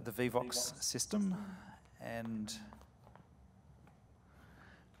the VVOX system. And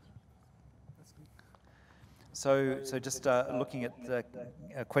so just looking at the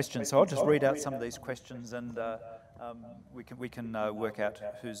questions. So I'll just read out some of these questions, and we can work out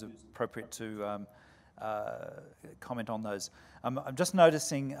who's appropriate to comment on those. I'm just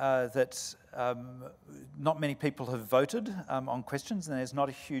noticing that not many people have voted on questions, and there's not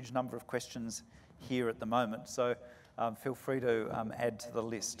a huge number of questions here at the moment. So feel free to add to the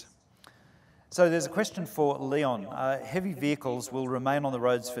list. So there's a question for Leon. Heavy vehicles will remain on the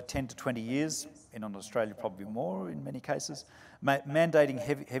roads for 10 to 20 years, in Australia probably more in many cases. Mandating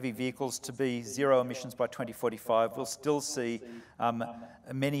heavy vehicles to be zero emissions by 2045 will still see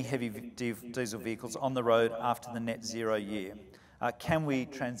many heavy diesel vehicles on the road after the net zero year. Can we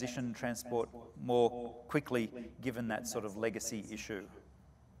transition transport more quickly given that sort of legacy issue?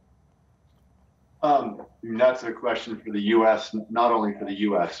 That's a question for the U.S., not only for the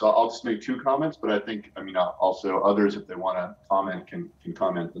U.S. So I'll just make two comments, but I think, also others, if they want to comment, can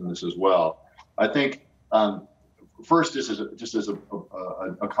comment on this as well. I think first, just as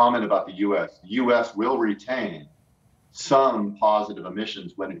a comment about the U.S. The U.S. will retain some positive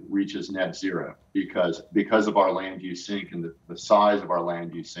emissions when it reaches net zero, because of our land use sink, and the size of our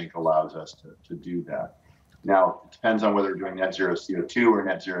land use sink allows us to do that. Now, it depends on whether we're doing net zero CO2 or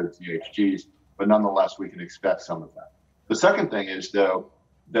net zero GHGs. but nonetheless, we can expect some of that. The second thing is, though,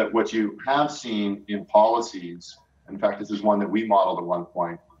 that what you have seen in policies, in fact, this is one that we modeled at one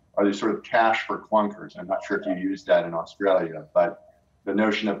point, are these sort of cash for clunkers. I'm not sure if you use that in Australia, but the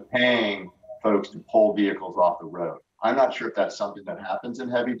notion of paying folks to pull vehicles off the road. I'm not sure if that's something that happens in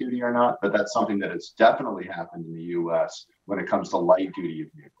heavy duty or not, but that's something that has definitely happened in the US when it comes to light duty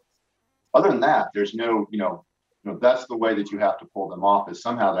vehicles. Other than that, there's no, that's the way that you have to pull them off, is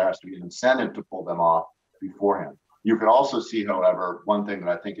somehow there has to be an incentive to pull them off beforehand. You can also see, however, one thing that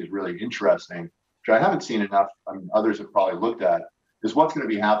I think is really interesting, which I haven't seen enough, others have probably looked at, is what's going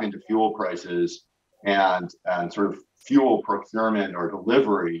to be happening to fuel prices and sort of fuel procurement or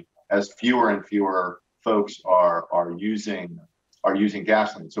delivery as fewer and fewer folks are using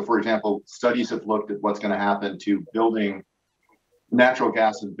gasoline. So, for example, studies have looked at what's going to happen to building natural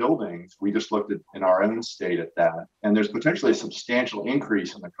gas in buildings. We just looked at in our own state at that, and there's potentially a substantial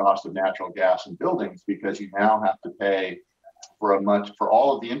increase in the cost of natural gas in buildings because you now have to pay for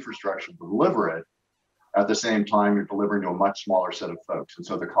all of the infrastructure to deliver it. At the same time, you're delivering to a much smaller set of folks, and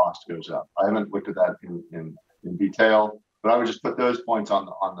so the cost goes up. I haven't looked at that in detail, but I would just put those points on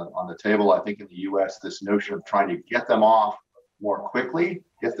the table. I think in the U.S., this notion of trying to get them off more quickly,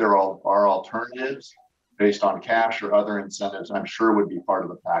 if there are alternatives based on cash or other incentives, I'm sure would be part of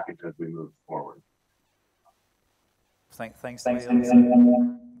the package as we move forward. Thanks.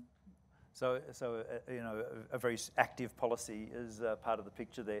 Leon. So a very active policy is part of the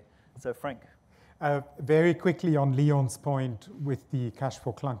picture there. So Frank. Very quickly on Leon's point with the cash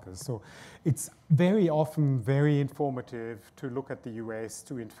for clunkers. So it's very often very informative to look at the US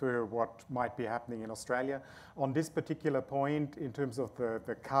to infer what might be happening in Australia. On this particular point, in terms of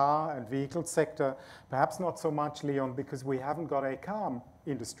the car and vehicle sector, perhaps not so much, Leon, because we haven't got a car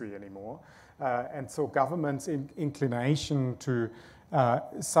industry anymore. And so government's inclination to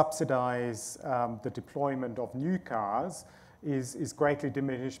subsidize the deployment of new cars is greatly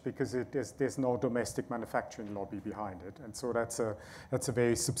diminished because there's no domestic manufacturing lobby behind it. And so that's a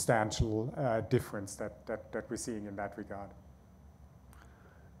very substantial difference that we're seeing in that regard.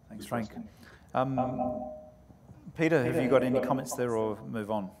 Thanks, Frank. Peter, have you got any comments there or move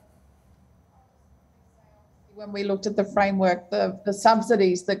on? When we looked at the framework, the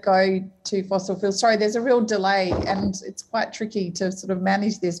subsidies that go to fossil fuels, sorry, there's a real delay and it's quite tricky to sort of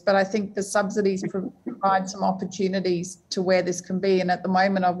manage this, but I think the subsidies provide some opportunities to where this can be. And at the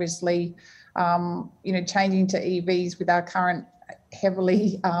moment, obviously, changing to EVs with our current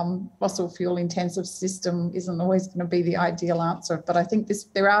heavily fossil fuel intensive system isn't always going to be the ideal answer. But I think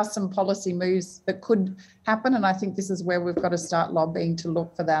there are some policy moves that could happen, and I think this is where we've got to start lobbying to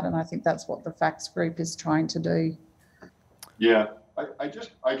look for that. And I think that's what the Facts Group is trying to do. Yeah, I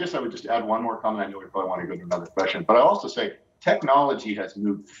guess I would just add one more comment. I know we probably want to go to another question, but I also say technology has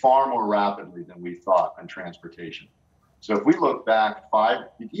moved far more rapidly than we thought on transportation. So if we look back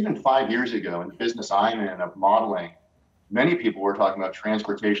even 5 years ago in the business I'm in of modeling, many people were talking about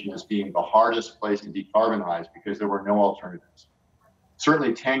transportation as being the hardest place to decarbonize because there were no alternatives.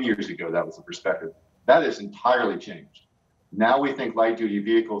 Certainly 10 years ago, that was the perspective. That has entirely changed. Now we think light duty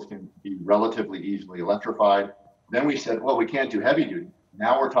vehicles can be relatively easily electrified. Then we said, well, we can't do heavy duty.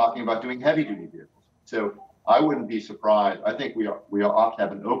 Now we're talking about doing heavy duty vehicles. So I wouldn't be surprised. I think we ought to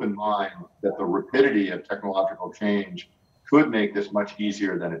have an open mind that the rapidity of technological change could make this much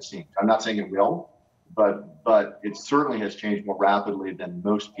easier than it seems. I'm not saying it will, but it certainly has changed more rapidly than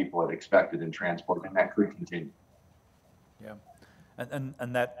most people had expected in transport, and that could continue. Yeah,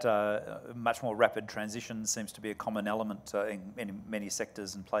 and that much more rapid transition seems to be a common element in many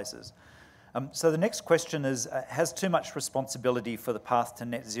sectors and places. So the next question is, has too much responsibility for the path to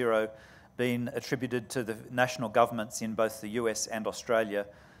net zero been attributed to the national governments in both the US and Australia?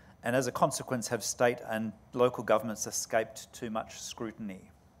 And as a consequence, have state and local governments escaped too much scrutiny?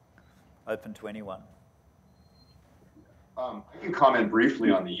 Open to anyone. I can comment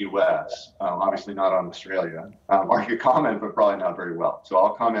briefly on the US, obviously not on Australia. Or I could comment, but probably not very well. So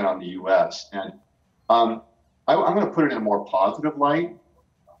I'll comment on the US. And I'm going to put it in a more positive light.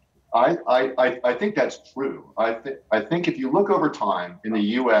 I think that's true. I think if you look over time in the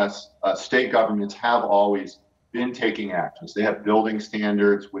US, state governments have always been taking actions. They have building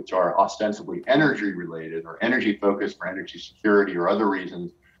standards, which are ostensibly energy related or energy focused for energy security or other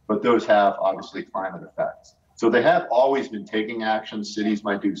reasons, but those have obviously climate effects. So they have always been taking action. Cities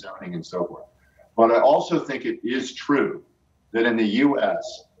might do zoning and so forth. But I also think it is true that in the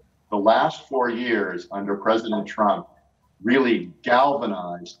US, the last 4 years under President Trump really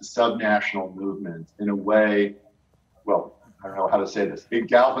galvanized the subnational movement in a way, well, I don't know how to say this. It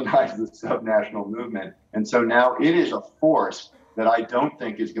galvanized the subnational movement. And so now it is a force that I don't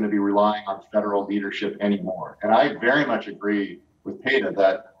think is going to be relying on federal leadership anymore. And I very much agree with Peter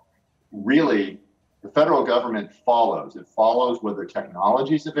that really the federal government follows. It follows whether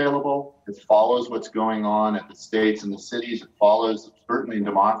technology is available. It follows what's going on at the states and the cities. It follows, certainly in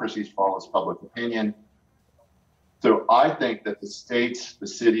democracies, follows public opinion. So I think that the states, the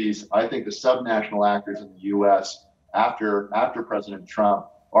cities, I think the subnational actors in the US after President Trump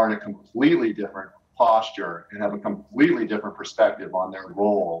are in a completely different posture and have a completely different perspective on their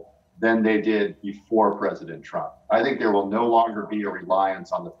role than they did before President Trump. I think there will no longer be a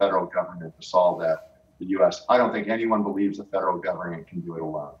reliance on the federal government to solve that. The US, I don't think anyone believes the federal government can do it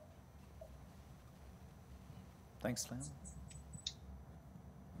alone. Thanks, Leon.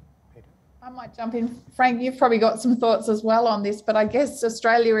 I might jump in. Frank, you've probably got some thoughts as well on this, but I guess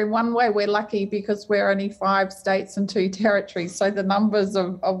Australia, in one way, we're lucky because we're only 5 states and 2 territories. So the numbers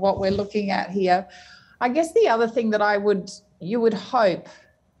of what we're looking at here. I guess the other thing that you would hope,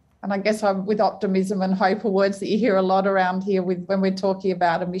 and I guess with optimism and hope are words that you hear a lot around here when we're talking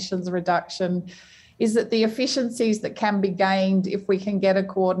about emissions reduction, is that the efficiencies that can be gained if we can get a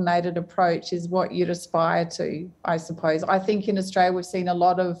coordinated approach is what you'd aspire to, I suppose. I think in Australia, we've seen a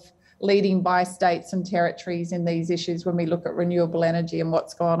lot of leading by states and territories in these issues when we look at renewable energy and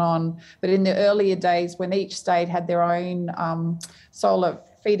what's gone on. But in the earlier days, when each state had their own solar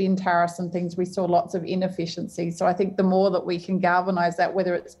feed-in tariffs and things, we saw lots of inefficiencies. So I think the more that we can galvanise that,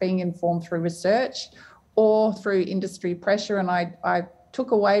 whether it's being informed through research or through industry pressure, and I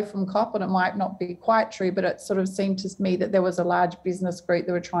took away from COP, and it might not be quite true, but it sort of seemed to me that there was a large business group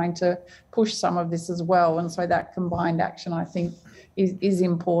that were trying to push some of this as well. And so that combined action, I think, is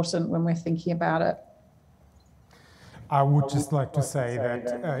important when we're thinking about it. I would just like to say that,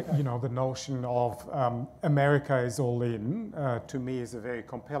 the notion of America is all in, to me is a very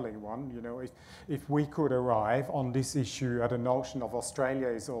compelling one. If we could arrive on this issue at a notion of Australia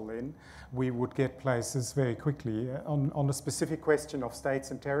is all in, we would get places very quickly. On the specific question of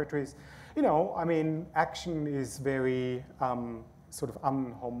states and territories, action is very sort of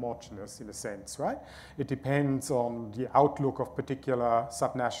unhomogeneous in a sense, right? It depends on the outlook of particular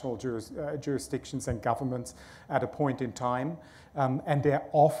subnational jurisdictions and governments at a point in time. And there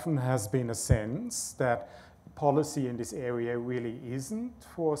often has been a sense that policy in this area really isn't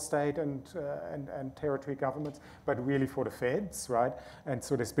for state and territory governments, but really for the feds, right? And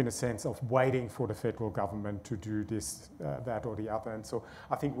so there's been a sense of waiting for the federal government to do this, that or the other. And so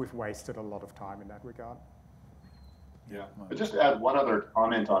I think we've wasted a lot of time in that regard. Yeah, but just to add one other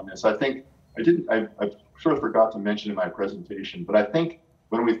comment on this, I think I sort of forgot to mention in my presentation, but I think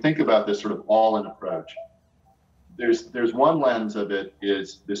when we think about this sort of all-in approach, there's one lens of it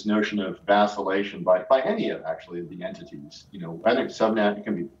is this notion of vacillation by any of actually of the entities. I think it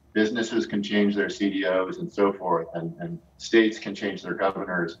can be businesses can change their CDOs and so forth, and states can change their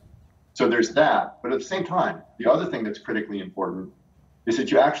governors. So there's that, but at the same time, the other thing that's critically important is that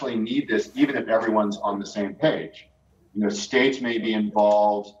you actually need this even if everyone's on the same page. States may be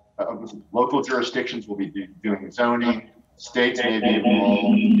involved, local jurisdictions will be doing zoning, states may be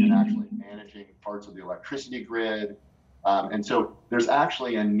involved in actually managing parts of the electricity grid. And so there's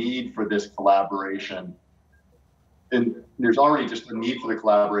actually a need for this collaboration. And there's already just a need for the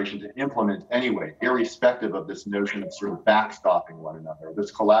collaboration to implement anyway, irrespective of this notion of sort of backstopping one another.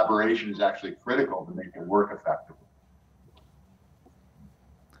 This collaboration is actually critical to make it work effectively.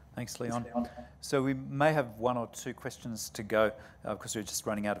 Thanks, Leon. So we may have 1 or 2 questions to go because we're just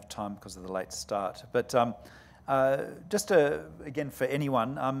running out of time because of the late start. But again, for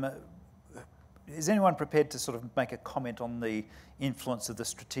anyone, is anyone prepared to sort of make a comment on the influence of the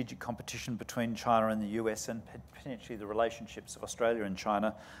strategic competition between China and the US and potentially the relationships of Australia and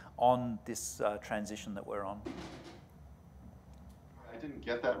China on this transition that we're on? I didn't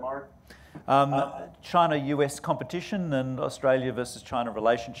get that, Mark. China-US competition and Australia versus China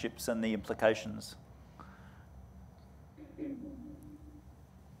relationships and the implications.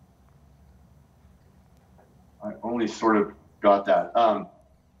 I only sort of got that.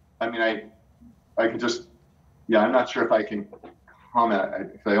 I can just, I'm not sure if I can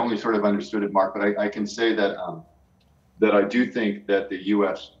comment, if I only sort of understood it, Mark, but I can say that that I do think that the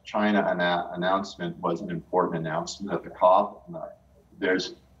US-China announcement was an important announcement at the COP.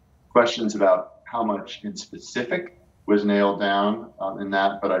 There's questions about how much in specific was nailed down in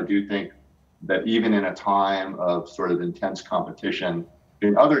that, but I do think that even in a time of sort of intense competition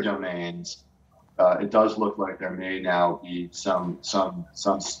in other domains, it does look like there may now be some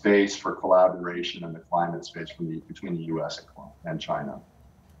space for collaboration in the climate space between the US and China.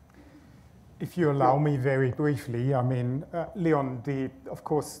 If you allow me very briefly, Leon, of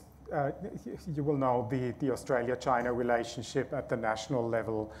course, you will know the Australia-China relationship at the national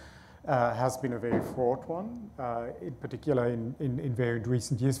level has been a very fraught one, in particular in very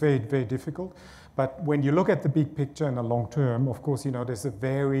recent years, very, very difficult. But when you look at the big picture in the long term, of course, you know, there's a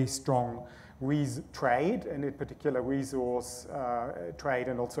very strong trade, and in particular resource trade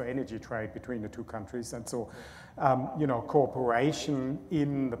and also energy trade between the two countries. And so, you know, cooperation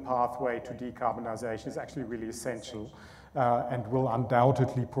in the pathway to decarbonization is actually really essential and will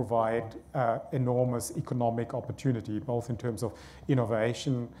undoubtedly provide enormous economic opportunity, both in terms of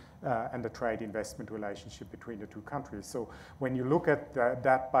innovation and the trade investment relationship between the two countries. So when you look at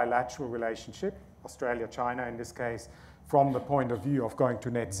that bilateral relationship, Australia-China in this case, from the point of view of going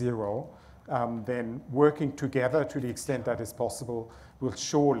to net zero, then working together to the extent that is possible will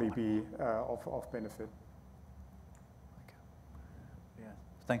surely be of benefit. Okay. Yeah.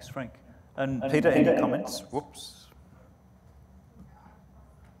 Thanks, Frank. And Peter, any comments? Whoops.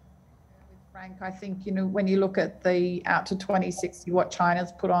 Frank, I think, you know, when you look at the out to 2060, what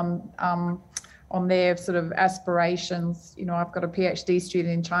China's put on their sort of aspirations, you know, I've got a PhD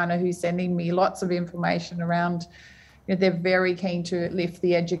student in China who's sending me lots of information around, you know, they're very keen to lift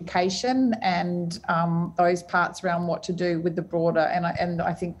the education and those parts around what to do with the broader, and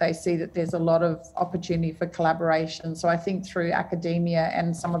I think they see that there's a lot of opportunity for collaboration. So I think through academia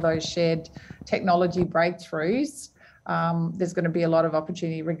and some of those shared technology breakthroughs, there's going to be a lot of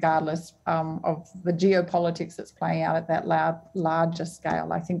opportunity regardless of the geopolitics that's playing out at that larger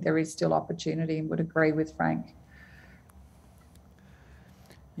scale. I think there is still opportunity and would agree with Frank.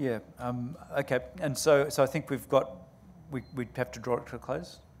 Yeah, okay. And so I think we'd have to draw it to a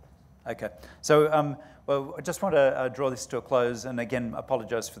close. Okay. So, well, I just want to draw this to a close, and again,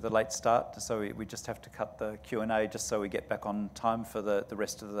 apologise for the late start. So we just have to cut the Q&A just so we get back on time for the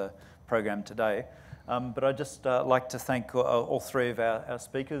rest of the program today. But I'd just like to thank all three of our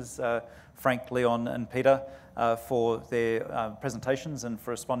speakers, Frank, Leon and Peter, for their presentations and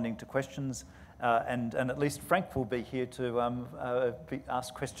for responding to questions. And at least Frank will be here to be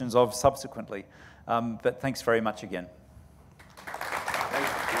asked questions of subsequently. But thanks very much again. Thank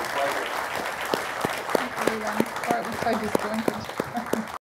you, everyone. Sorry, it was so disjointed.